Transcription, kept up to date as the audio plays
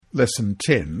Lesson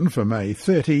 10 for May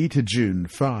 30 to June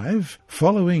 5,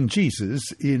 Following Jesus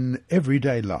in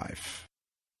Everyday Life.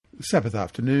 Sabbath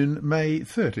afternoon, May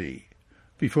 30.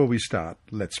 Before we start,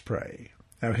 let's pray.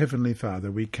 Our Heavenly Father,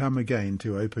 we come again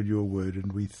to open your word,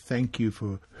 and we thank you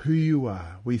for who you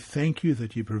are. We thank you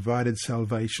that you provided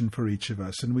salvation for each of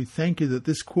us, and we thank you that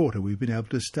this quarter we've been able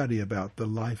to study about the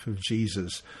life of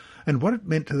Jesus and what it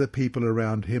meant to the people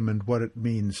around him and what it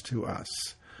means to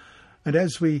us. And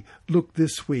as we look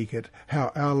this week at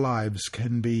how our lives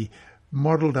can be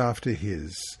modelled after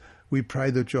his, we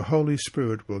pray that your Holy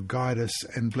Spirit will guide us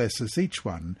and bless us each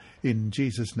one. In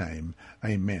Jesus' name,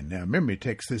 amen. Our memory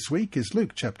text this week is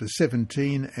Luke chapter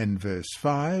 17 and verse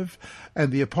 5.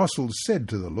 And the apostles said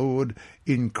to the Lord,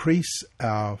 "Increase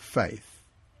our faith."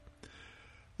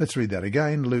 Let's read that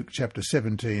again. Luke chapter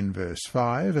 17 verse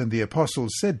 5. And the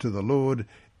apostles said to the Lord,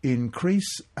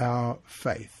 "Increase our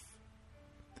faith."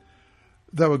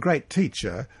 Though a great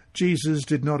teacher, Jesus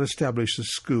did not establish a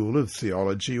school of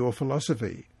theology or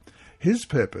philosophy. His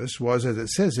purpose was, as it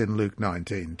says in Luke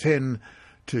 19:10,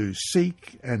 to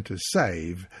seek and to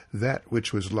save that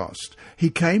which was lost. He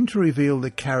came to reveal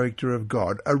the character of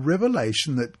God, a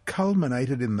revelation that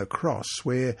culminated in the cross,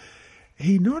 where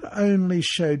he not only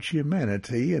showed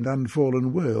humanity and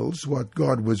unfallen worlds what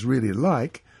God was really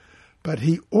like, but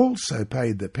he also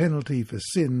paid the penalty for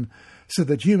sin so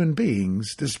that human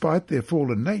beings, despite their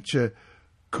fallen nature,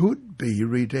 could be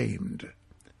redeemed.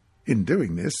 In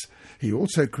doing this, he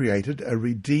also created a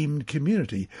redeemed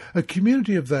community, a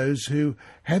community of those who,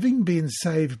 having been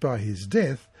saved by his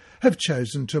death, have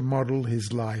chosen to model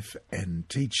his life and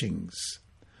teachings.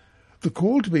 The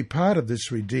call to be part of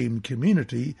this redeemed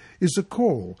community is a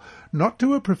call not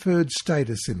to a preferred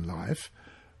status in life,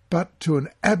 but to an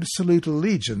absolute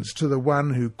allegiance to the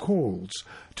one who calls,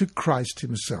 to Christ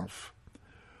himself.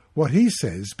 What he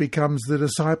says becomes the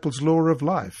disciple's law of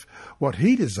life. What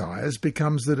he desires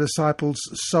becomes the disciple's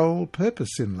sole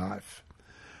purpose in life.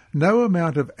 No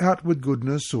amount of outward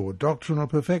goodness or doctrinal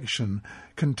perfection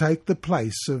can take the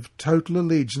place of total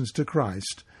allegiance to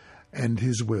Christ and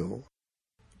his will.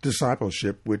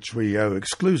 Discipleship, which we owe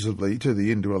exclusively to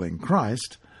the indwelling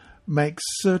Christ, makes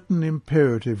certain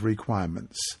imperative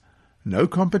requirements. No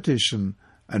competition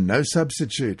and no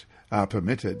substitute are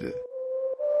permitted.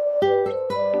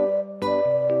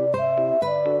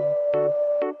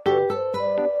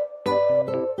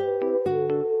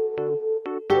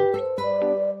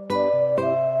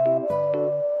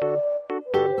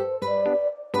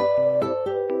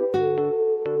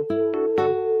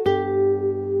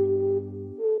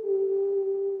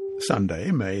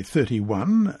 Sunday, May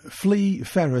 31, Flee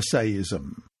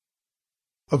Pharisaism.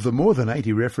 Of the more than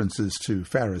 80 references to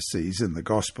Pharisees in the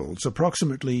Gospels,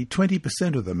 approximately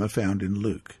 20% of them are found in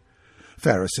Luke.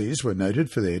 Pharisees were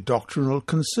noted for their doctrinal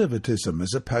conservatism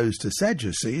as opposed to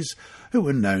Sadducees, who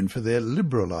were known for their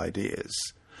liberal ideas.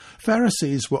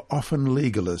 Pharisees were often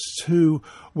legalists who,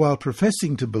 while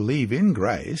professing to believe in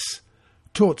grace,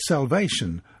 taught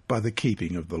salvation by the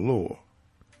keeping of the law.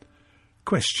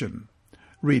 Question.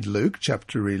 Read Luke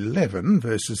chapter 11,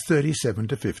 verses 37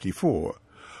 to 54.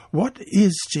 What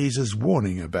is Jesus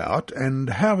warning about, and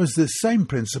how is this same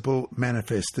principle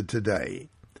manifested today?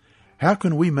 How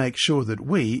can we make sure that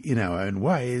we, in our own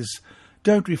ways,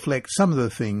 don't reflect some of the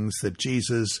things that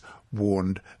Jesus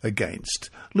warned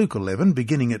against? Luke 11,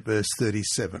 beginning at verse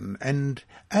 37. And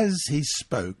as he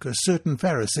spoke, a certain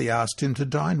Pharisee asked him to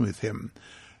dine with him.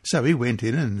 So he went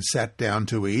in and sat down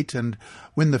to eat, and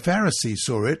when the Pharisee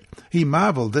saw it, he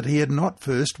marvelled that he had not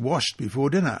first washed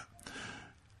before dinner.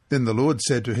 Then the Lord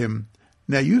said to him,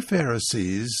 "Now you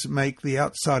Pharisees make the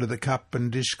outside of the cup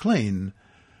and dish clean,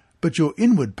 but your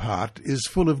inward part is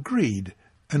full of greed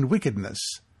and wickedness.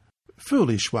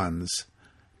 Foolish ones,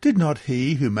 did not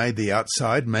he who made the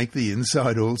outside make the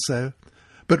inside also?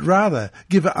 But rather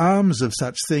give alms of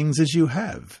such things as you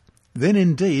have. Then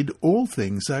indeed all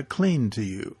things are clean to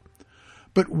you.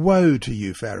 But woe to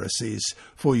you, Pharisees,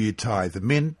 for you tithe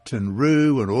mint and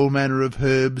rue and all manner of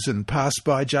herbs, and pass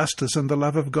by justice and the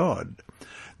love of God.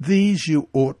 These you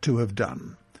ought to have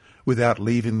done, without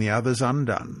leaving the others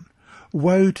undone.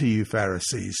 Woe to you,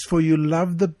 Pharisees, for you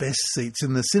love the best seats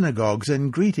in the synagogues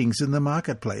and greetings in the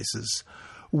marketplaces.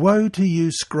 Woe to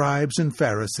you, scribes and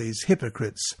Pharisees,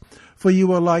 hypocrites, for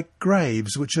you are like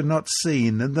graves which are not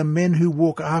seen, and the men who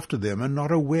walk after them are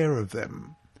not aware of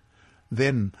them.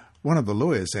 Then one of the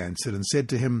lawyers answered and said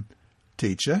to him,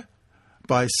 Teacher,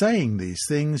 by saying these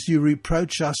things you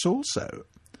reproach us also.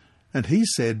 And he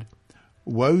said,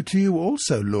 Woe to you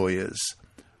also, lawyers,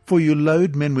 for you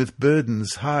load men with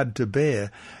burdens hard to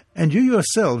bear, and you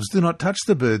yourselves do not touch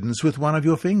the burdens with one of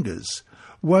your fingers.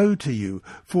 Woe to you,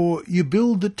 for you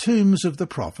build the tombs of the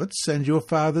prophets, and your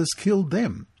fathers killed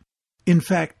them. In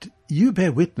fact, you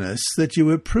bear witness that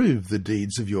you approve the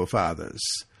deeds of your fathers,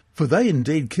 for they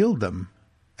indeed killed them,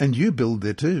 and you build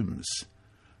their tombs.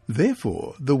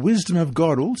 Therefore the wisdom of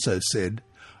God also said,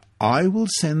 I will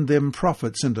send them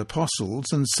prophets and apostles,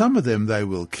 and some of them they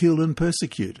will kill and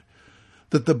persecute,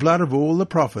 that the blood of all the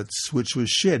prophets which was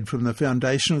shed from the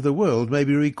foundation of the world may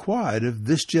be required of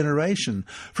this generation,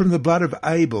 from the blood of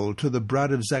Abel to the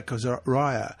blood of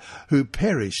Zachariah, who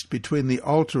perished between the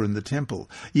altar and the temple.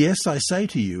 Yes, I say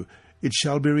to you, it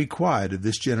shall be required of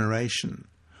this generation.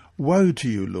 Woe to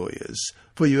you, lawyers,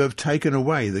 for you have taken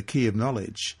away the key of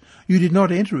knowledge. You did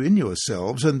not enter in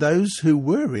yourselves, and those who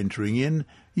were entering in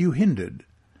you hindered.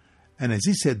 And as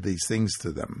he said these things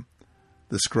to them,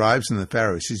 the scribes and the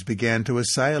Pharisees began to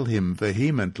assail him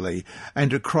vehemently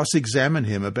and to cross-examine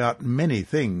him about many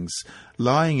things,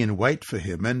 lying in wait for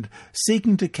him and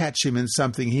seeking to catch him in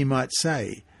something he might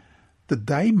say, that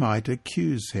they might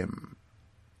accuse him.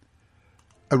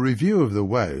 A review of the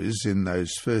woes in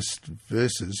those first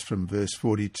verses from verse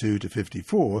 42 to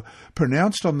 54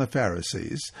 pronounced on the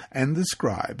Pharisees and the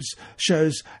scribes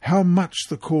shows how much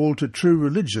the call to true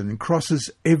religion crosses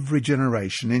every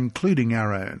generation, including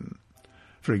our own.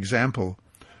 For example,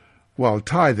 while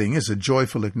tithing is a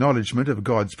joyful acknowledgement of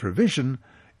God's provision,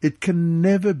 it can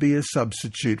never be a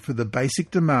substitute for the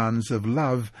basic demands of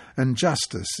love and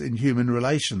justice in human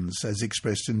relations, as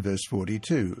expressed in verse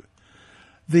 42.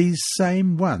 These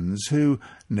same ones who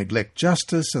neglect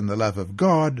justice and the love of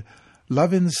God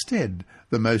love instead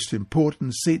the most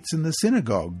important seats in the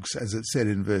synagogues, as it said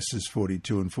in verses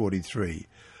 42 and 43.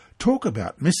 Talk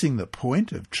about missing the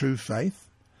point of true faith.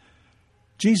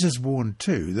 Jesus warned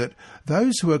too that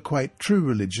those who equate true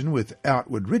religion with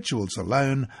outward rituals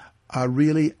alone are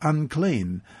really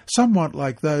unclean, somewhat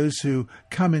like those who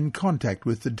come in contact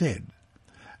with the dead,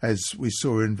 as we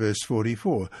saw in verse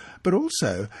 44, but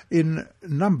also in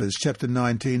Numbers chapter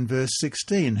 19, verse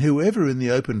 16. Whoever in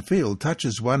the open field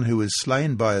touches one who is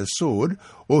slain by a sword,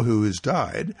 or who has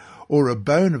died, or a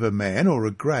bone of a man, or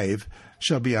a grave,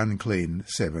 shall be unclean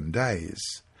 7 days.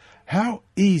 How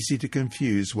easy to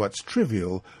confuse what's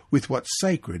trivial with what's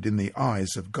sacred in the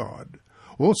eyes of God.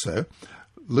 Also,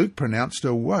 Luke pronounced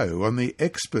a woe on the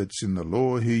experts in the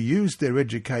law who used their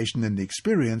education and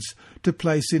experience to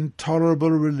place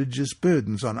intolerable religious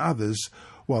burdens on others,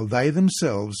 while they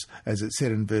themselves, as it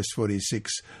said in verse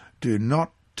 46, do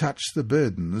not touch the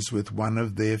burdens with one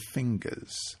of their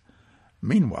fingers.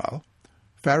 Meanwhile,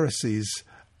 Pharisees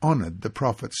honoured the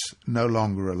prophets no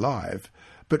longer alive,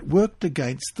 but worked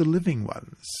against the living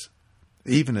ones.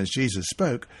 Even as Jesus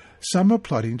spoke, some are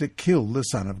plotting to kill the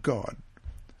Son of God.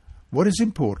 What is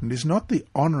important is not the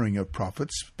honouring of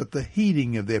prophets, but the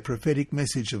heeding of their prophetic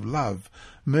message of love,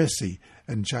 mercy,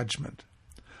 and judgment.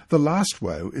 The last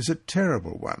woe is a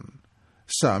terrible one.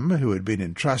 Some who had been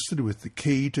entrusted with the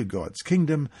key to God's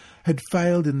kingdom had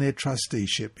failed in their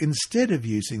trusteeship. Instead of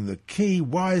using the key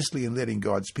wisely and letting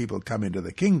God's people come into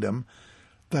the kingdom,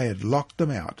 they had locked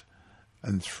them out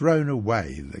and thrown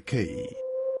away the key.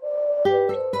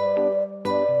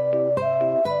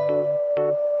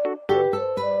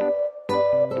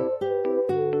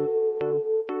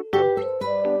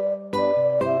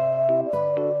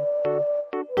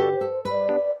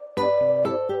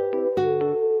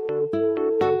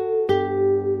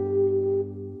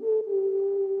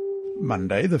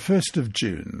 Monday, the 1st of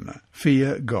June.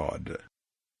 Fear God.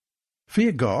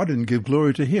 Fear God and give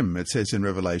glory to him, it says in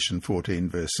Revelation 14,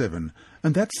 verse 7.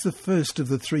 And that's the first of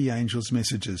the three angels'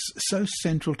 messages, so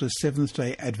central to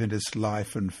Seventh-day Adventist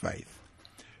life and faith.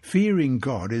 Fearing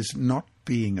God is not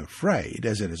being afraid,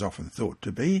 as it is often thought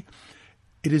to be.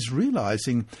 It is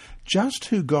realizing just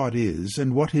who God is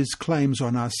and what his claims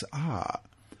on us are.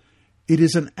 It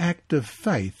is an act of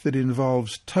faith that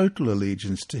involves total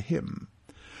allegiance to him.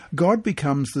 God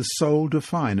becomes the sole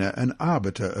definer and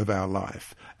arbiter of our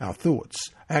life, our thoughts,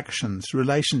 actions,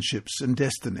 relationships, and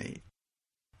destiny.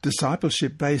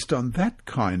 Discipleship based on that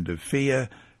kind of fear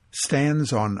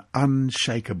stands on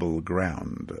unshakable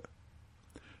ground.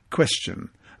 Question.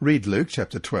 Read Luke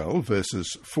chapter 12,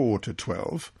 verses 4 to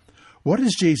 12. What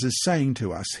is Jesus saying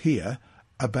to us here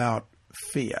about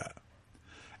fear?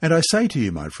 And I say to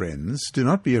you, my friends, do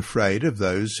not be afraid of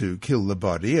those who kill the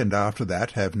body and after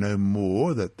that have no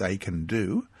more that they can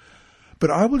do. But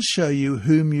I will show you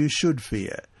whom you should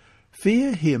fear.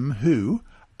 Fear him who,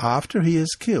 after he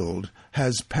is killed,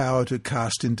 has power to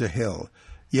cast into hell.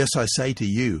 Yes, I say to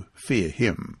you, fear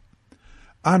him.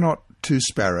 Are not 2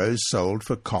 sparrows sold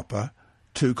for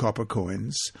 2 copper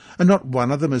coins, and not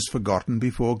one of them is forgotten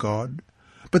before God?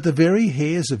 But the very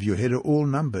hairs of your head are all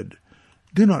numbered.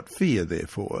 Do not fear,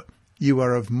 therefore. You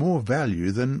are of more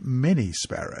value than many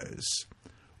sparrows.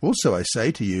 Also I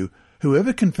say to you,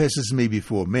 whoever confesses me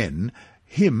before men,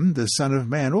 him the Son of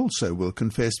Man also will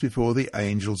confess before the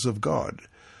angels of God.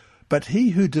 But he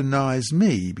who denies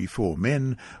me before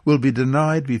men will be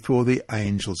denied before the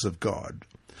angels of God.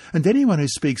 And anyone who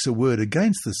speaks a word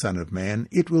against the Son of Man,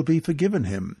 it will be forgiven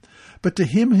him. But to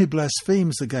him who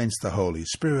blasphemes against the Holy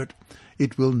Spirit,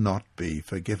 it will not be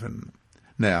forgiven.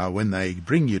 Now, when they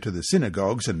bring you to the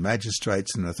synagogues and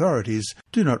magistrates and authorities,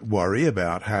 do not worry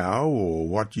about how or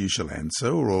what you shall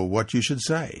answer or what you should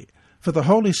say. For the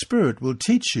Holy Spirit will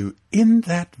teach you in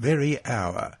that very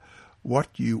hour what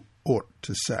you ought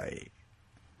to say.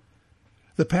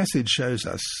 The passage shows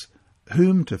us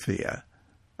whom to fear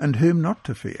and whom not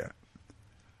to fear.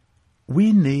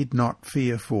 We need not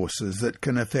fear forces that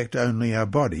can affect only our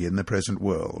body in the present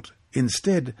world.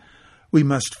 Instead, we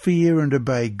must fear and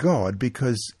obey God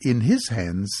because in his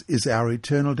hands is our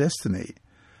eternal destiny.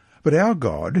 But our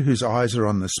God, whose eyes are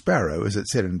on the sparrow, as it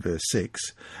said in verse 6,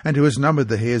 and who has numbered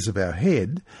the hairs of our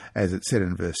head, as it said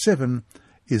in verse 7,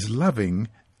 is loving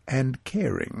and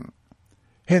caring.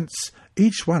 Hence,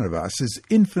 each one of us is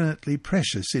infinitely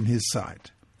precious in his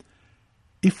sight.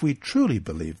 If we truly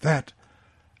believe that,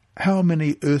 how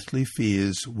many earthly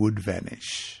fears would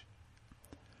vanish?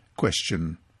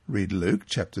 Question. Read Luke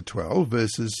chapter 12,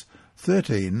 verses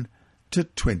 13 to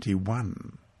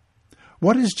 21.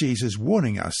 What is Jesus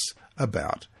warning us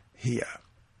about here?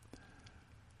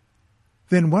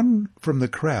 Then one from the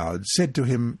crowd said to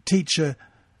him, Teacher,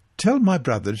 tell my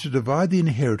brother to divide the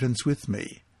inheritance with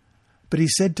me. But he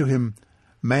said to him,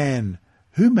 Man,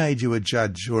 who made you a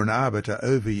judge or an arbiter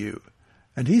over you?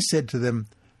 And he said to them,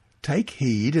 Take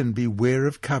heed and beware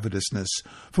of covetousness,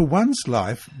 for one's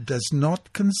life does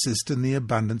not consist in the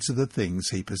abundance of the things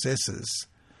he possesses.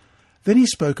 Then he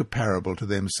spoke a parable to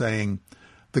them, saying,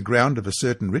 The ground of a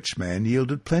certain rich man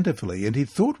yielded plentifully, and he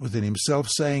thought within himself,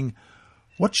 saying,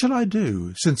 What shall I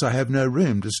do, since I have no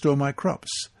room to store my crops?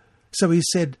 So he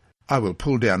said, I will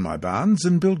pull down my barns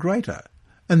and build greater,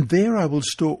 and there I will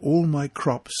store all my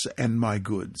crops and my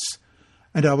goods.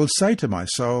 And I will say to my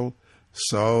soul,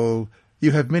 Soul,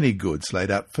 you have many goods laid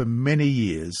up for many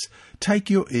years. Take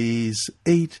your ease,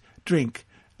 eat, drink,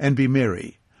 and be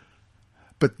merry.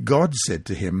 But God said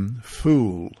to him,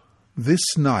 Fool,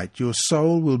 this night your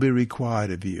soul will be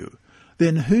required of you.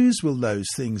 Then whose will those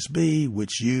things be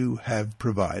which you have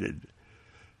provided?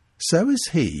 So is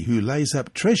he who lays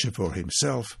up treasure for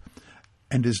himself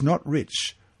and is not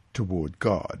rich toward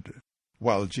God.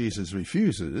 While Jesus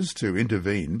refuses to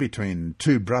intervene between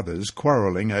two brothers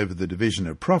quarrelling over the division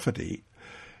of property,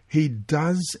 he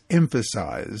does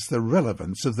emphasize the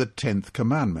relevance of the 10th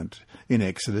commandment in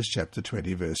Exodus chapter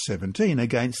 20, verse 17,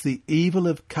 against the evil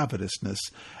of covetousness,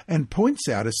 and points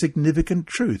out a significant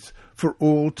truth for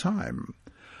all time.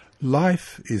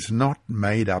 Life is not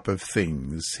made up of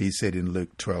things, he said in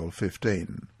Luke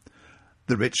 12:15.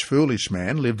 The rich foolish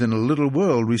man lived in a little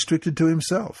world restricted to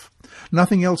himself.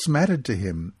 Nothing else mattered to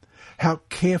him. How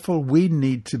careful we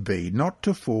need to be not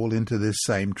to fall into this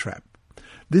same trap.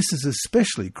 This is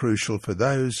especially crucial for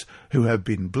those who have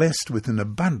been blessed with an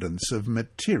abundance of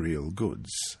material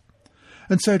goods.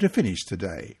 And so to finish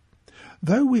today,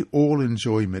 though we all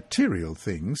enjoy material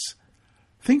things,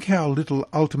 think how little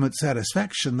ultimate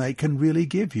satisfaction they can really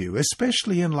give you,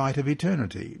 especially in light of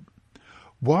eternity.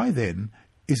 Why then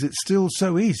is it still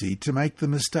so easy to make the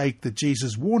mistake that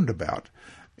Jesus warned about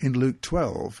in Luke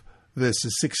 12,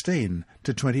 verses 16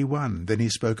 to 21? Then he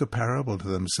spoke a parable to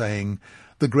them, saying,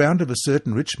 The ground of a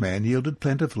certain rich man yielded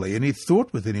plentifully, and he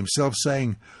thought within himself,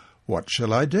 saying, What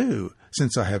shall I do,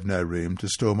 since I have no room to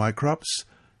store my crops?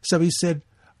 So he said,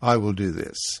 I will do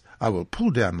this. I will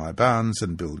pull down my barns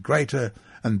and build greater,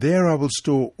 and there I will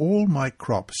store all my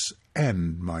crops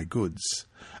and my goods.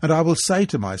 And I will say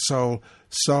to my soul,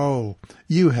 Soul,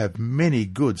 you have many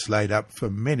goods laid up for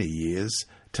many years.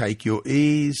 Take your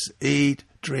ease, eat,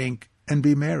 drink, and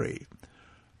be merry.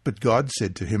 But God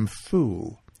said to him,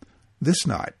 Fool, this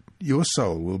night your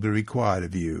soul will be required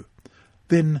of you.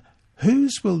 Then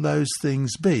whose will those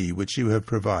things be which you have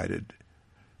provided?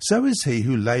 So is he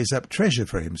who lays up treasure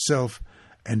for himself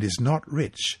and is not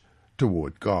rich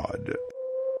toward God.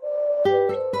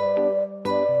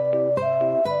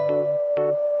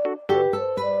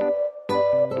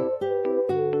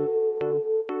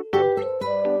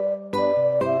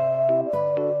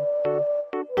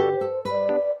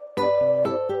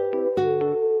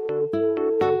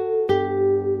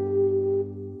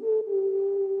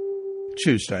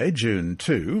 Tuesday, June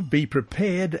 2, Be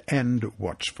prepared and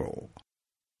watchful.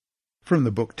 From the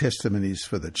book Testimonies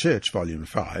for the Church, Volume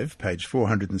 5, page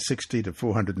 460 to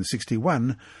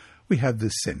 461, we have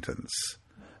this sentence: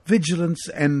 "Vigilance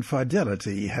and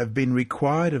fidelity have been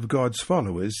required of God's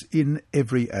followers in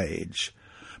every age.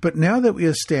 But now that we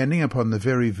are standing upon the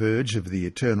very verge of the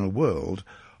eternal world,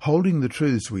 holding the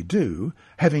truths we do,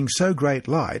 having so great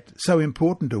light, so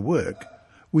important a work,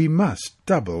 we must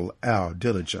double our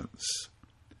diligence."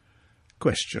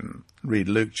 Question. Read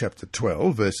Luke chapter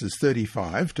 12, verses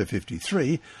 35 to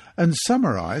 53, and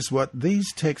summarise what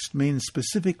these texts mean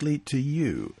specifically to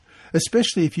you,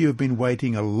 especially if you have been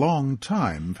waiting a long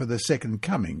time for the second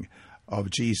coming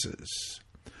of Jesus.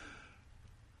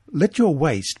 "Let your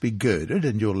waist be girded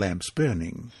and your lamps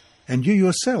burning, and you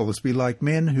yourselves be like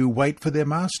men who wait for their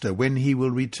master when he will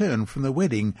return from the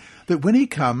wedding, that when he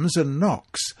comes and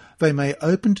knocks, they may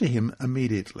open to him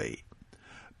immediately.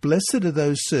 Blessed are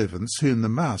those servants whom the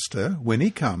master, when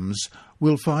he comes,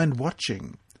 will find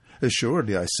watching.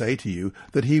 Assuredly I say to you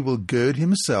that he will gird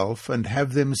himself and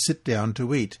have them sit down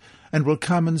to eat, and will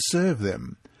come and serve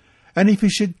them. And if he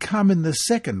should come in the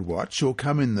second watch, or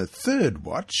come in the third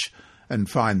watch, and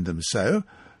find them so,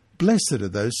 blessed are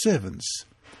those servants.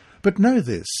 But know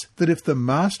this, that if the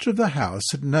master of the house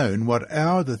had known what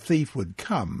hour the thief would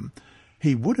come,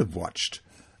 he would have watched,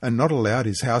 and not allowed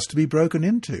his house to be broken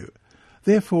into.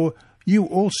 Therefore you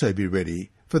also be ready,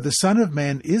 for the Son of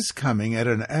Man is coming at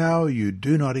an hour you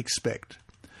do not expect."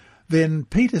 Then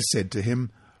Peter said to him,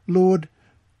 "Lord,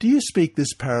 do you speak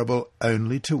this parable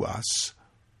only to us,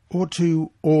 or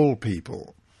to all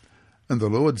people?" And the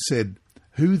Lord said,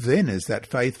 "Who then is that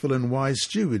faithful and wise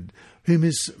steward, whom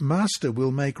his master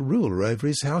will make ruler over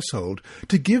his household,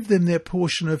 to give them their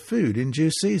portion of food in due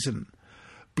season?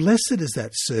 Blessed is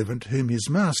that servant whom his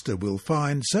master will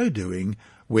find so doing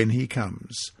when he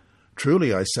comes.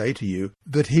 Truly I say to you,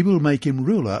 that he will make him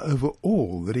ruler over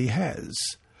all that he has.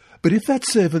 But if that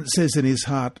servant says in his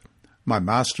heart, 'My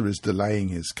master is delaying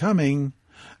his coming,'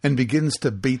 and begins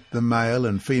to beat the male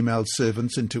and female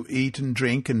servants, and to eat and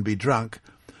drink and be drunk,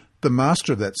 the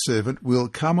master of that servant will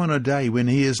come on a day when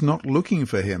he is not looking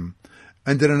for him,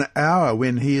 and at an hour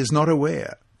when he is not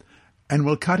aware, and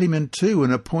will cut him in two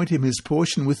and appoint him his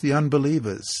portion with the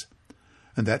unbelievers.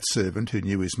 And that servant who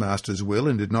knew his master's will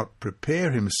and did not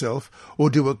prepare himself or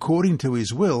do according to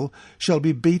his will shall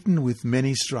be beaten with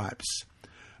many stripes.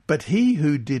 But he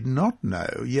who did not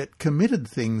know, yet committed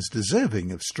things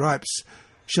deserving of stripes,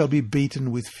 shall be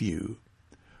beaten with few.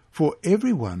 For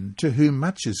everyone to whom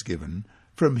much is given,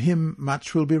 from him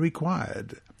much will be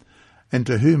required. And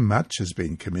to whom much has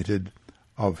been committed,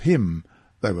 of him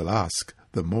they will ask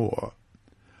the more.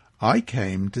 I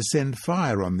came to send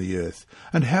fire on the earth,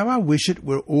 and how I wish it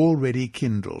were already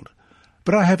kindled.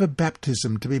 But I have a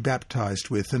baptism to be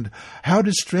baptized with, and how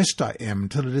distressed I am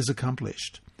till it is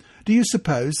accomplished. Do you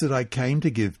suppose that I came to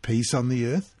give peace on the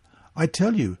earth? I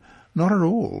tell you, not at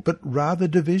all, but rather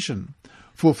division.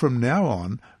 For from now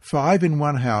on 5 in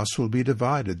one house will be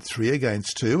divided, 3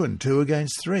 against 2, and 2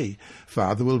 against 3.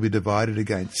 Father will be divided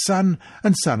against son,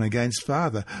 and son against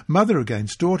father, mother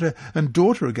against daughter, and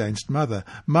daughter against mother,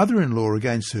 mother-in-law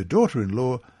against her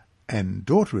daughter-in-law, and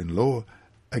daughter-in-law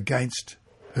against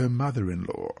her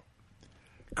mother-in-law."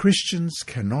 Christians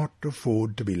cannot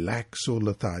afford to be lax or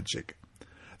lethargic.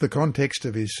 The context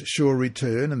of his sure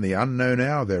return and the unknown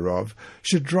hour thereof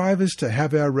should drive us to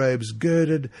have our robes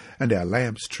girded and our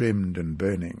lamps trimmed and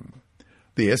burning.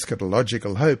 The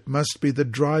eschatological hope must be the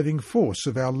driving force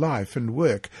of our life and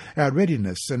work, our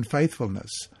readiness and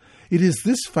faithfulness. It is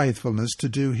this faithfulness to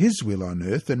do his will on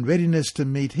earth and readiness to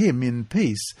meet him in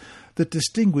peace that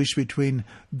distinguish between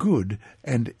good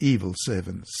and evil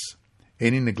servants.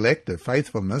 Any neglect of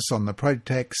faithfulness on the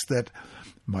pretext that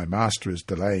 "my master is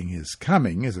delaying his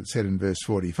coming," as it said in verse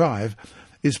 45,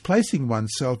 is placing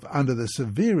oneself under the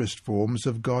severest forms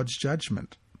of God's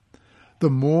judgment. The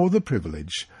more the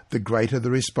privilege, the greater the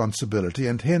responsibility,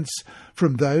 and hence,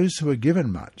 from those who are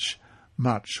given much,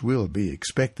 much will be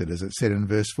expected, as it said in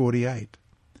verse 48.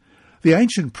 The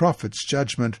ancient prophet's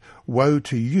judgment, "Woe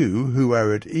to you who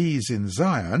are at ease in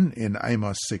Zion," in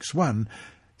Amos 6:1,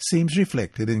 seems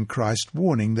reflected in Christ's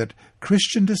warning that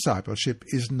Christian discipleship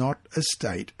is not a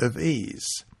state of ease.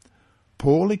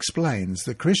 Paul explains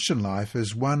the Christian life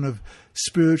as one of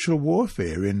spiritual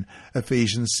warfare in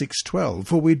Ephesians 6:12,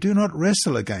 "For we do not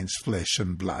wrestle against flesh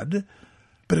and blood,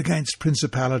 but against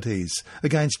principalities,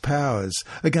 against powers,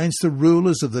 against the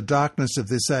rulers of the darkness of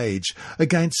this age,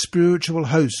 against spiritual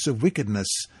hosts of wickedness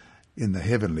in the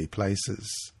heavenly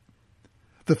places."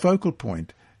 The focal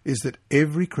point is that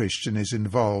every Christian is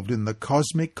involved in the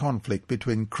cosmic conflict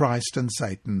between Christ and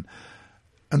Satan,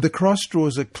 and the cross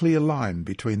draws a clear line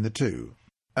between the two.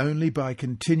 Only by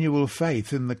continual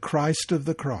faith in the Christ of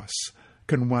the cross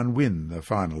can one win the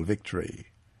final victory.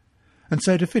 And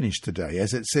so to finish today,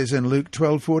 as it says in Luke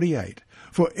 12:48,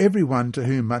 "For everyone to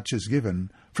whom much is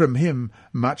given, from him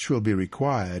much will be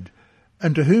required,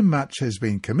 and to whom much has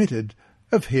been committed,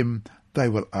 of him they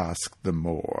will ask the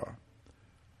more."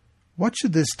 What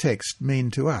should this text mean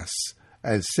to us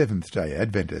as Seventh-day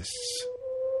Adventists?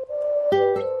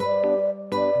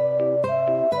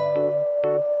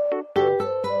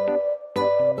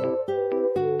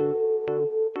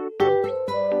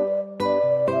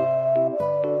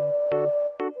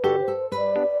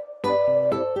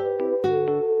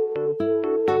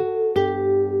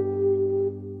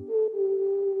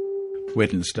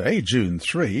 Wednesday, June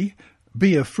 3,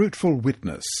 Be a fruitful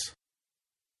witness.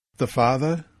 The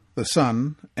Father, the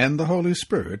Son, and the Holy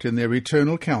Spirit, in their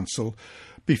eternal counsel,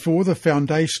 before the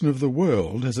foundation of the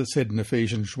world, as it said in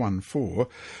Ephesians 1:4,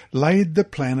 laid the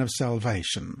plan of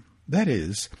salvation. That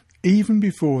is, even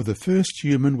before the first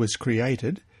human was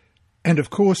created, and of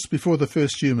course before the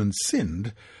first human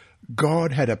sinned,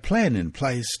 God had a plan in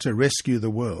place to rescue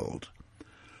the world.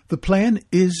 The plan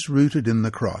is rooted in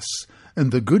the cross, and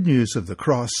the good news of the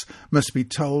cross must be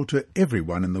told to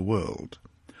everyone in the world.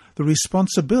 The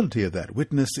responsibility of that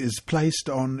witness is placed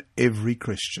on every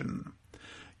Christian.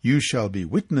 "You shall be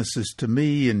witnesses to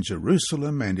me in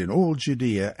Jerusalem and in all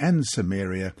Judea and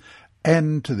Samaria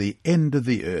and to the end of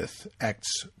the earth,"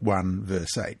 Acts 1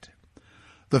 verse 8.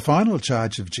 The final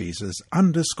charge of Jesus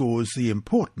underscores the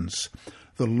importance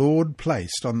the Lord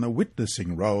placed on the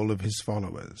witnessing role of his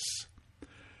followers.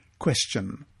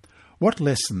 Question: what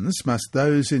lessons must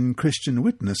those in Christian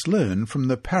witness learn from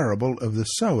the parable of the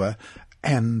sower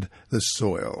and the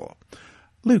soil?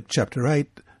 Luke chapter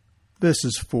 8,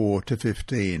 verses 4 to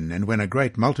 15. "And when a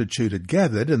great multitude had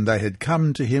gathered, and they had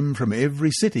come to him from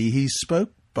every city, he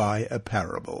spoke by a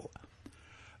parable.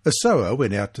 A sower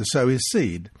went out to sow his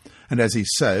seed, and as he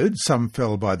sowed, some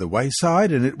fell by the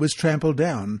wayside, and it was trampled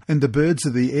down, and the birds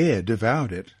of the air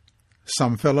devoured it.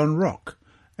 Some fell on rock,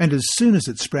 and as soon as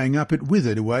it sprang up, it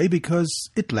withered away because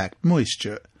it lacked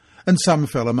moisture. And some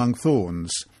fell among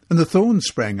thorns, and the thorns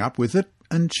sprang up with it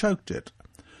and choked it.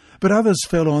 But others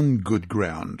fell on good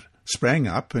ground, sprang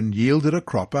up, and yielded a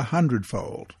crop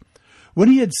 100-fold. When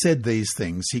he had said these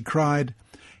things, he cried,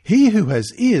 'He who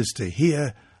has ears to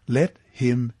hear, let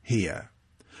him hear.'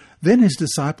 Then his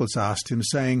disciples asked him,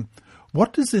 saying,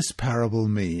 'What does this parable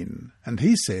mean?' And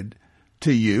he said,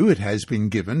 'To you it has been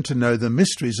given to know the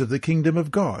mysteries of the kingdom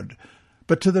of God,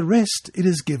 but to the rest it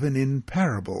is given in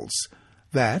parables,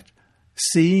 that,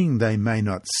 seeing they may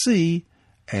not see,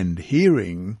 and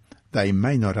hearing they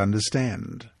may not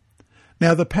understand.'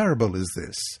 Now the parable is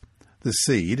this. The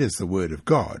seed is the word of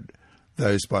God.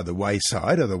 Those by the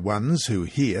wayside are the ones who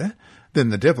hear. Then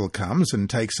the devil comes and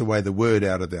takes away the word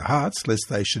out of their hearts, lest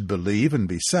they should believe and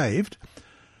be saved.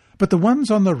 But the ones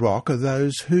on the rock are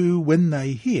those who, when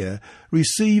they hear,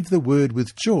 receive the word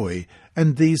with joy,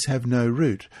 and these have no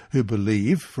root, who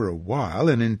believe for a while,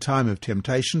 and in time of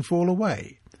temptation fall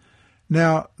away.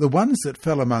 Now the ones that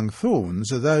fell among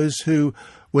thorns are those who,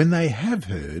 when they have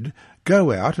heard,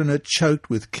 go out and are choked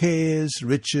with cares,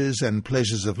 riches, and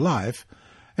pleasures of life,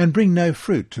 and bring no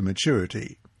fruit to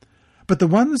maturity. But the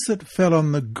ones that fell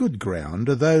on the good ground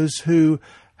are those who,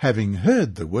 having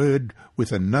heard the word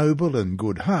with a noble and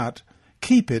good heart,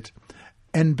 keep it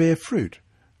and bear fruit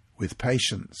with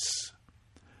patience."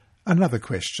 Another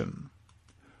question.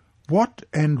 What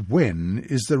and when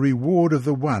is the reward of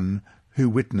the one who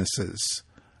witnesses?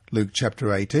 Luke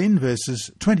chapter 18,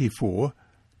 verses 24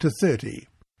 to 30.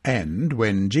 "And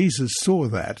when Jesus saw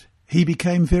that, he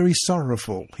became very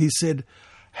sorrowful. He said,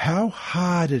 'How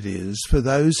hard it is for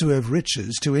those who have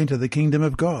riches to enter the kingdom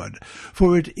of God!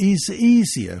 For it is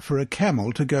easier for a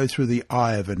camel to go through the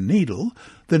eye of a needle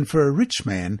than for a rich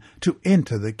man to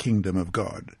enter the kingdom of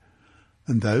God.'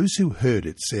 And those who heard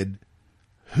it said,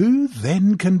 'Who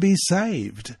then can be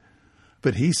saved?'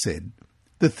 But he said,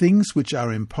 'The things which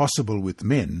are impossible with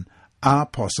men are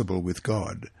possible with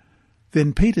God.'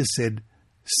 Then Peter said,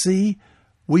 'See,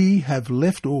 we have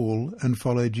left all and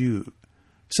followed you.'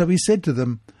 So he said to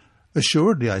them,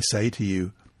 'Assuredly I say to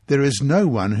you, there is no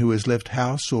one who has left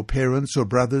house or parents or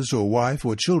brothers or wife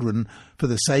or children for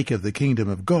the sake of the kingdom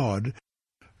of God,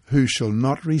 who shall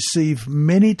not receive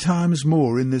many times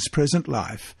more in this present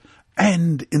life,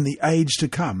 and in the age to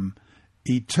come,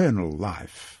 eternal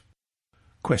life.'"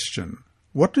 Question.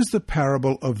 What does the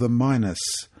parable of the minas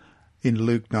in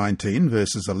Luke 19,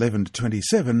 verses 11 to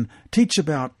 27, teach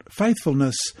about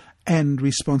faithfulness and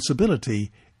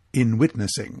responsibility in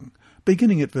witnessing?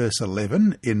 Beginning at verse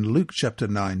 11 in Luke chapter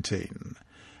 19.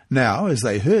 Now, as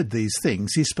they heard these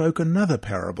things, he spoke another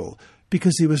parable,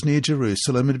 because he was near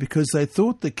Jerusalem, and because they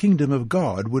thought the kingdom of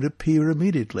God would appear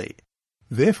immediately.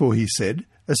 Therefore he said,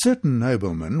 A certain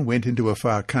nobleman went into a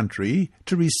far country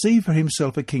to receive for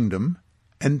himself a kingdom,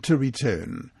 and to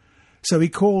return. So he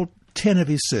called 10 of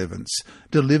his servants,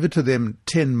 delivered to them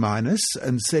 10 minas,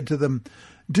 and said to them,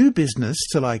 Do business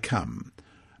till I come.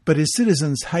 But his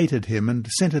citizens hated him, and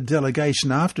sent a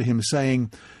delegation after him,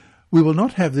 saying, We will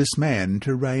not have this man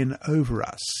to reign over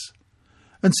us.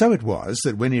 And so it was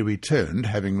that when he returned,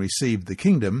 having received the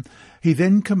kingdom, he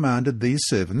then commanded these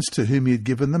servants to whom he had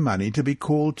given the money to be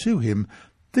called to him,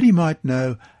 that he might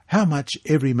know how much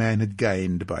every man had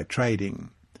gained by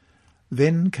trading.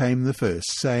 Then came the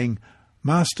first, saying,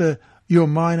 Master, your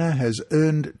mina has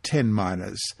earned 10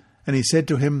 minas. And he said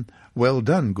to him, Well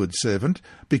done, good servant,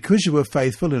 because you were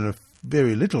faithful in a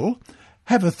very little,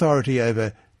 have authority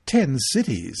over 10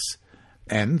 cities.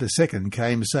 And the second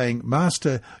came, saying,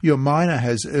 Master, your mina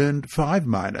has earned 5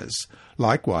 minas.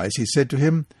 Likewise he said to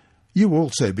him, You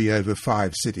also be over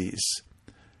 5 cities.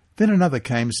 Then another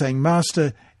came, saying,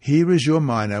 Master, here is your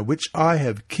mina, which I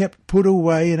have kept put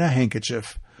away in a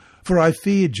handkerchief. For I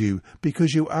feared you,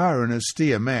 because you are an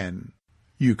austere man.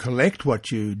 You collect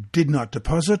what you did not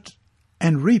deposit,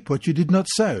 and reap what you did not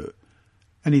sow.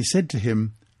 And he said to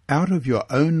him, Out of your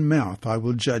own mouth I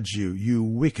will judge you, you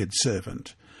wicked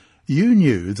servant. You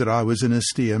knew that I was an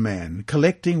austere man,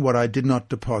 collecting what I did not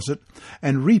deposit,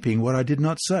 and reaping what I did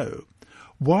not sow.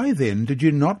 Why then did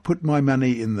you not put my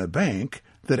money in the bank,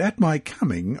 that at my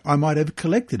coming I might have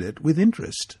collected it with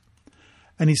interest?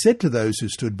 And he said to those who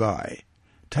stood by,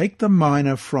 Take the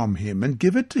mina from him, and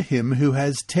give it to him who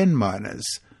has 10 minas.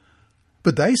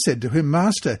 But they said to him,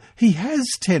 Master, he has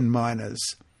 10 minas.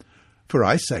 For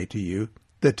I say to you,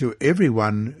 that to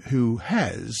everyone who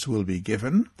has will be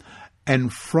given,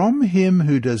 and from him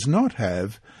who does not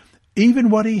have, even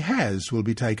what he has will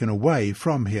be taken away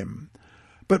from him.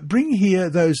 But bring here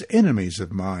those enemies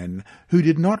of mine, who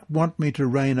did not want me to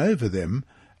reign over them,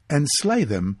 and slay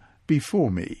them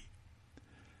before me.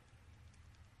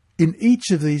 In each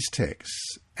of these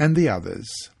texts, and the others,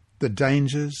 the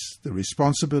dangers, the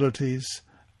responsibilities,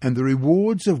 and the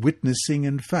rewards of witnessing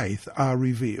and faith are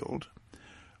revealed.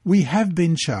 We have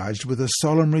been charged with a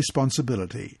solemn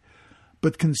responsibility,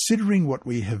 but considering what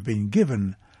we have been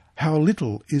given, how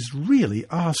little is really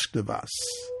asked of us.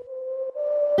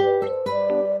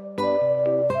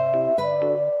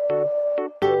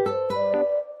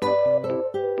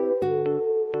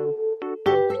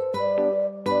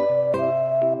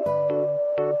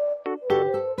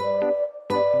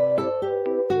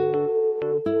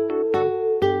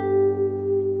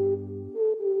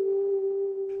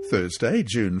 Thursday,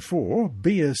 June 4,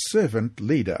 Be a servant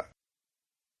leader.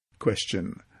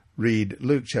 Question. Read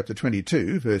Luke chapter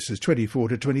 22, verses 24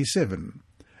 to 27.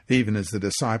 Even as the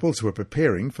disciples were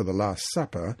preparing for the Last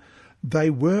Supper, they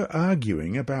were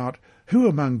arguing about who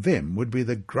among them would be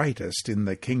the greatest in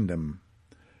the kingdom.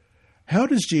 How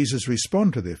does Jesus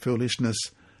respond to their foolishness,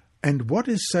 and what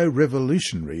is so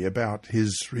revolutionary about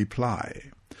his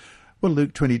reply? Well,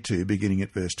 Luke 22, beginning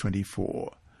at verse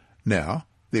 24. Now,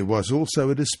 there was also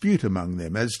a dispute among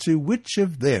them as to which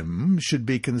of them should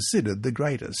be considered the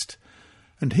greatest.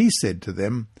 And he said to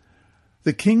them,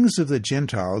 The kings of the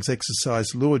Gentiles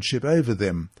exercise lordship over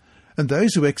them, and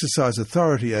those who exercise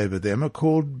authority over them are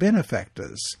called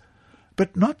benefactors.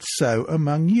 But not so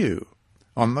among you.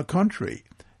 On the contrary,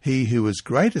 he who is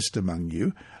greatest among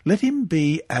you, let him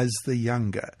be as the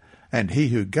younger, and he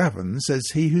who governs as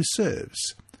he who serves.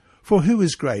 For who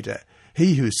is greater,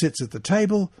 he who sits at the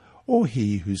table, or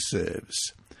he who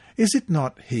serves? Is it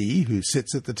not he who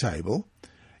sits at the table?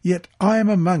 Yet I am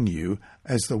among you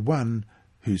as the one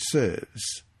who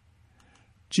serves.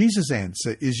 Jesus'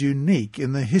 answer is unique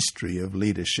in the history of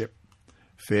leadership.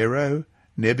 Pharaoh,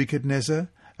 Nebuchadnezzar,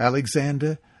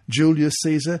 Alexander, Julius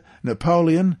Caesar,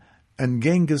 Napoleon, and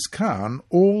Genghis Khan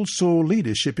all saw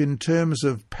leadership in terms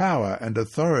of power and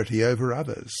authority over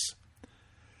others.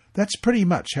 That's pretty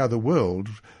much how the world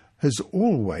has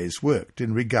always worked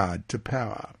in regard to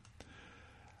power.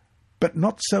 But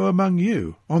not so among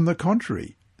you. On the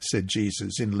contrary, said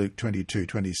Jesus in Luke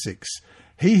 22:26,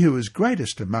 He who is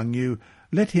greatest among you,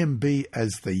 let him be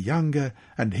as the younger,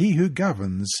 and he who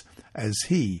governs as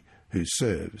he who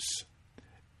serves.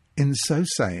 In so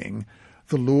saying,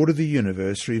 the Lord of the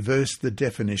universe reversed the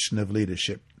definition of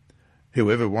leadership.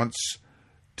 Whoever wants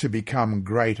to become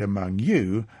great among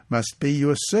you must be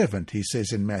your servant, he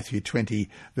says in Matthew 20,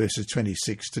 verses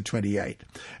 26 to 28.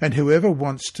 And whoever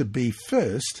wants to be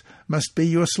first must be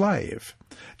your slave,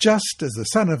 just as the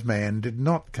Son of Man did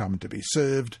not come to be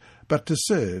served, but to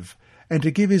serve, and to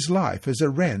give his life as a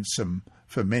ransom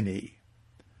for many.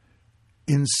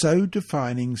 In so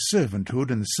defining servanthood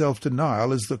and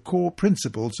self-denial as the core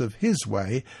principles of his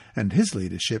way and his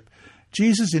leadership,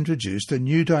 Jesus introduced a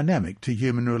new dynamic to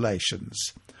human relations.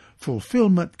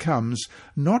 Fulfillment comes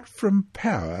not from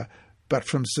power, but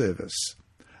from service.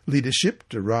 Leadership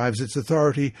derives its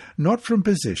authority not from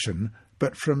position,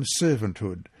 but from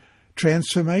servanthood.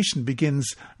 Transformation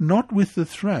begins not with the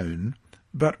throne,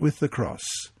 but with the cross.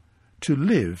 To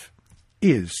live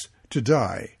is to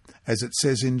die. As it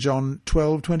says in John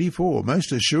 12:24,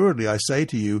 "Most assuredly I say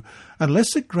to you,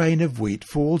 unless a grain of wheat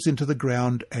falls into the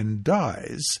ground and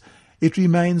dies, it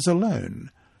remains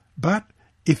alone. But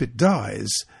if it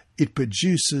dies, it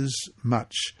produces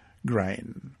much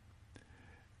grain."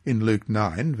 In Luke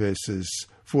 9, verses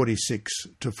 46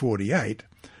 to 48,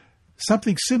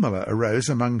 something similar arose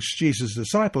amongst Jesus'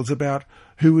 disciples about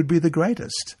who would be the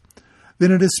greatest.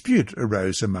 Then a dispute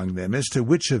arose among them as to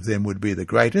which of them would be the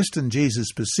greatest, and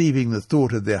Jesus, perceiving the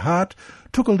thought of their heart,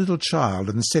 took a little child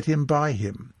and set him by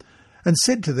him, and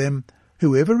said to them,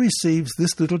 "Whoever receives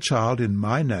this little child in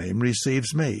my name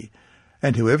receives me,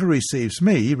 and whoever receives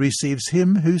me receives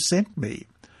him who sent me.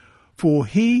 For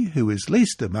he who is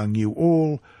least among you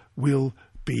all will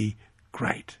be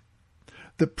great."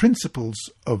 The principles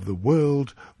of the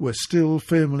world were still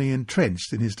firmly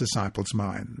entrenched in his disciples'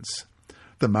 minds.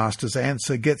 The Master's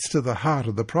answer gets to the heart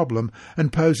of the problem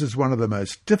and poses one of the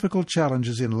most difficult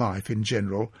challenges in life in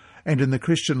general, and in the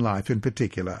Christian life in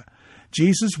particular.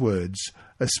 Jesus' words,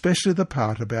 especially the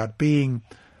part about being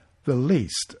the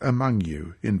least among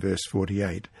you in verse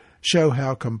 48, show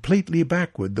how completely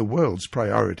backward the world's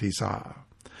priorities are.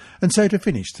 And so to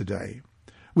finish today,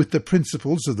 with the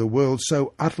principles of the world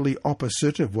so utterly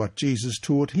opposite of what Jesus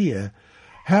taught here,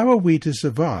 how are we to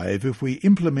survive if we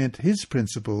implement his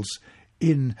principles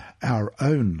in our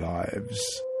own lives?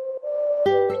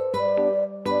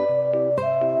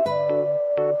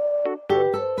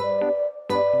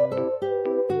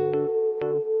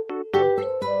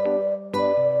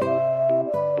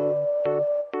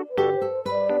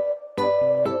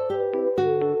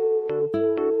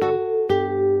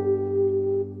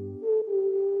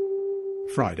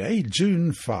 Friday,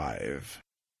 June 5.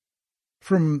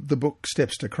 From the book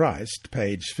Steps to Christ,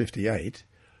 page 58,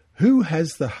 "Who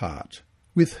has the heart?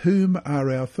 With whom are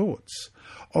our thoughts?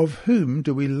 Of whom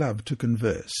do we love to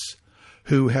converse?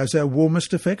 Who has our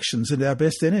warmest affections and our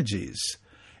best energies?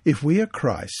 If we are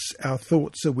Christ's, our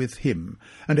thoughts are with him,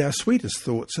 and our sweetest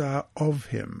thoughts are of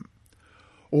him.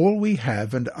 All we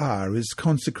have and are is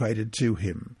consecrated to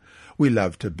him. We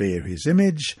love to bear his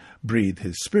image, breathe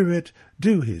his spirit,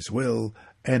 do his will,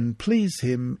 and please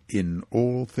him in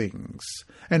all things."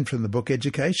 And from the book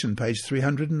Education, page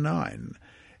 309,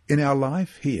 "In our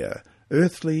life here,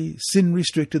 earthly,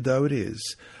 sin-restricted though it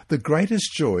is, the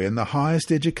greatest joy and the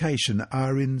highest education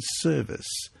are in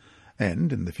service.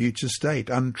 And in the future state,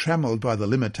 untrammelled by the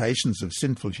limitations of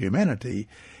sinful humanity,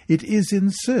 it is in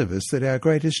service that our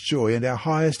greatest joy and our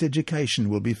highest education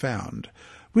will be found,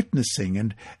 witnessing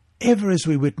and ever as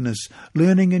we witness,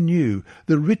 learning anew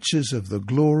the riches of the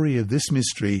glory of this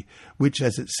mystery, which,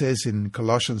 as it says in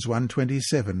Colossians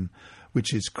 1:27,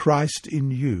 which is Christ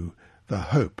in you, the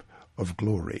hope of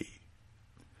glory."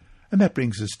 And that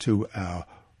brings us to our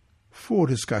 4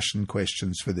 discussion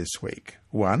questions for this week.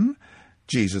 1.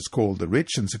 Jesus called the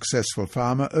rich and successful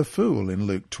farmer a fool in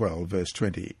Luke 12, verse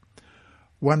 20.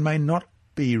 One may not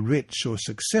be rich or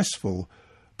successful,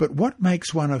 but what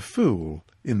makes one a fool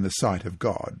in the sight of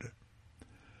God?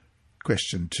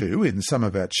 Question 2. In some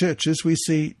of our churches we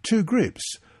see 2 groups.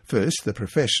 First, the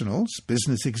professionals,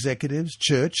 business executives,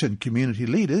 church and community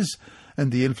leaders,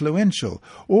 and the influential,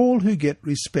 all who get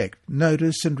respect,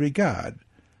 notice and regard.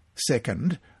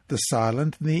 Second, the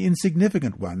silent and the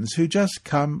insignificant ones who just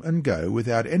come and go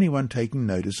without anyone taking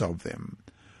notice of them.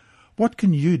 What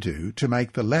can you do to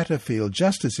make the latter feel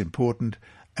just as important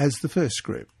as the first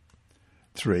group?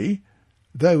 3.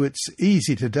 Though it's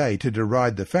easy today to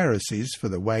deride the Pharisees for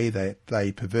the way that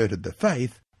they perverted the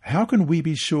faith, how can we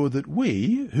be sure that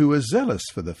we, who are zealous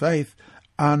for the faith,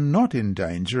 are not in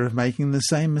danger of making the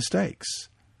same mistakes?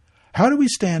 How do we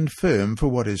stand firm for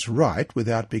what is right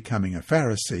without becoming a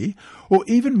Pharisee? Or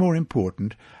even more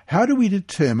important, how do we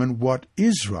determine what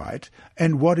is right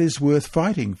and what is worth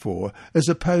fighting for, as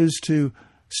opposed to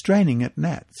straining at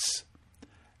gnats?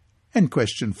 And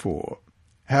question 4.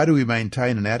 How do we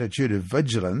maintain an attitude of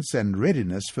vigilance and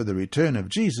readiness for the return of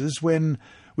Jesus when,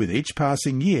 with each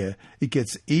passing year, it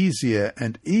gets easier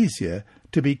and easier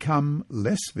to become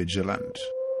less vigilant?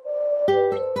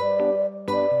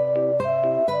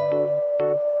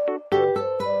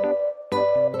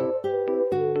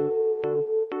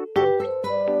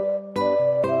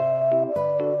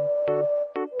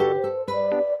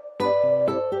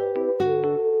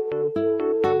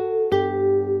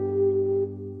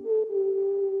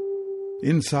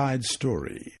 Inside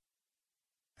Story.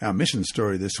 Our mission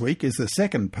story this week is the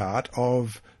second part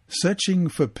of Searching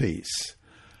for Peace.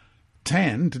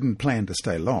 Tan didn't plan to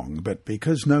stay long, but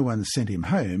because no one sent him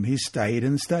home, he stayed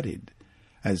and studied.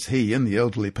 As he and the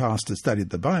elderly pastor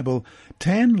studied the Bible,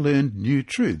 Tan learned new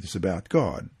truths about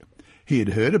God. He had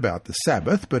heard about the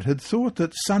Sabbath, but had thought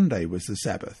that Sunday was the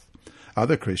Sabbath.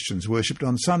 Other Christians worshipped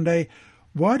on Sunday.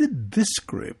 Why did this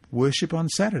group worship on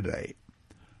Saturday?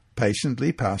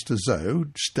 Patiently, Pastor Zoe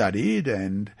studied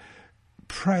and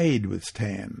prayed with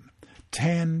Tan.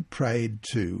 Tan prayed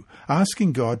too,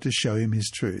 asking God to show him his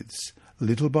truths.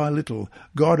 Little by little,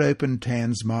 God opened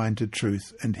Tan's mind to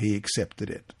truth, and he accepted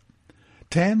it.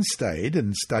 Tan stayed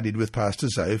and studied with Pastor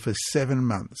Zoe for 7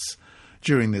 months.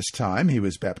 During this time, he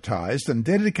was baptized and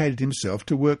dedicated himself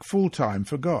to work full-time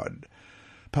for God.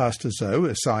 Pastor Zoe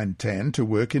assigned Tan to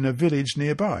work in a village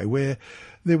nearby where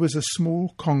there was a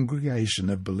small congregation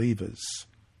of believers.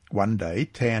 One day,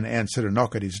 Tan answered a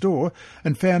knock at his door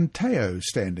and found Teo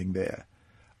standing there.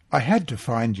 "I had to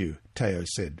find you," Teo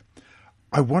said.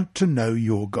 "I want to know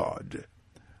your God."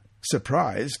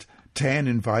 Surprised, Tan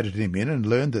invited him in and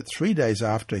learned that 3 days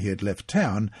after he had left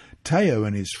town, Teo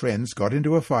and his friends got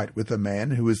into a fight with a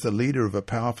man who was the leader of a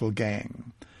powerful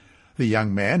gang. The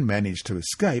young man managed to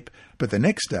escape, but the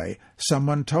next day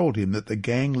someone told him that the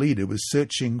gang leader was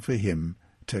searching for him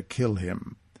to kill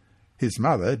him. His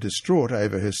mother, distraught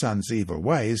over her son's evil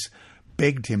ways,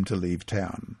 begged him to leave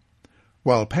town.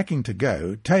 While packing to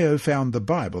go, Teo found the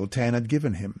Bible Tan had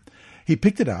given him. He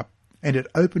picked it up, and it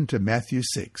opened to Matthew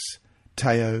 6.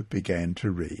 Teo began to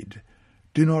read.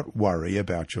 "Do not worry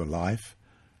about your life,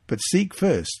 but seek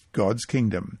first God's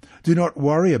kingdom. Do not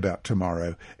worry about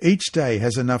tomorrow. Each day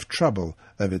has enough trouble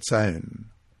of its own."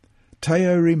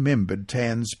 Teo remembered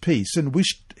Tan's peace and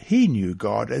wished he knew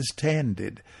God as Tan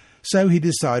did, so he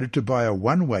decided to buy a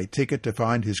one-way ticket to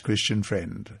find his Christian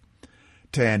friend.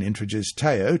 Tan introduced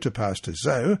Teo to Pastor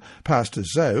Zoe. Pastor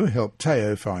Zoe helped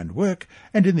Teo find work,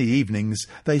 and in the evenings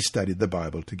they studied the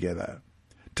Bible together.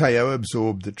 Teo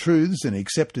absorbed the truths and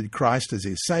accepted Christ as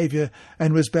his Saviour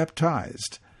and was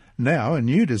baptized. Now a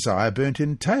new desire burnt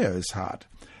in Teo's heart.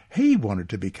 He wanted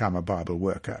to become a Bible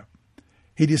worker.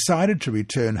 He decided to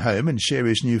return home and share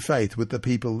his new faith with the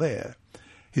people there.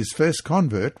 His first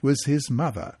convert was his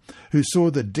mother, who saw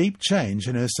the deep change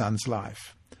in her son's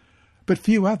life. But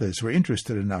few others were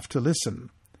interested enough to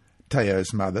listen.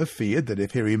 Teo's mother feared that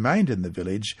if he remained in the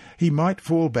village, he might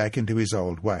fall back into his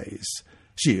old ways.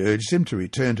 She urged him to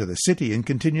return to the city and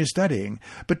continue studying,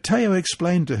 but Teo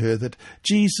explained to her that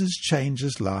Jesus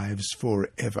changes lives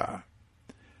forever.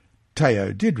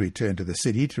 Teo did return to the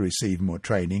city to receive more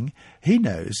training. He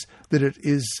knows that it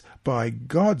is by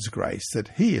God's grace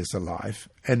that he is alive,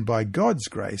 and by God's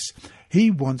grace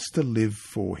he wants to live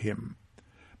for him.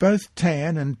 Both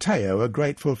Tan and Teo are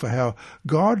grateful for how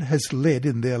God has led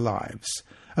in their lives,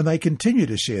 and they continue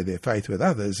to share their faith with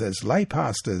others as lay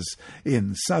pastors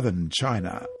in southern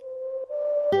China.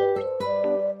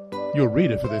 Your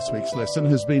reader for this week's lesson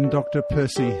has been Dr.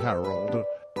 Percy Harold.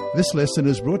 This lesson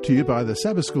is brought to you by the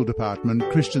Sabbath School Department,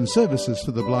 Christian Services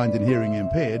for the Blind and Hearing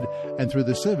Impaired, and through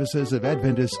the services of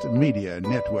Adventist Media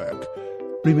Network.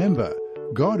 Remember,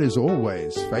 God is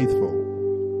always faithful.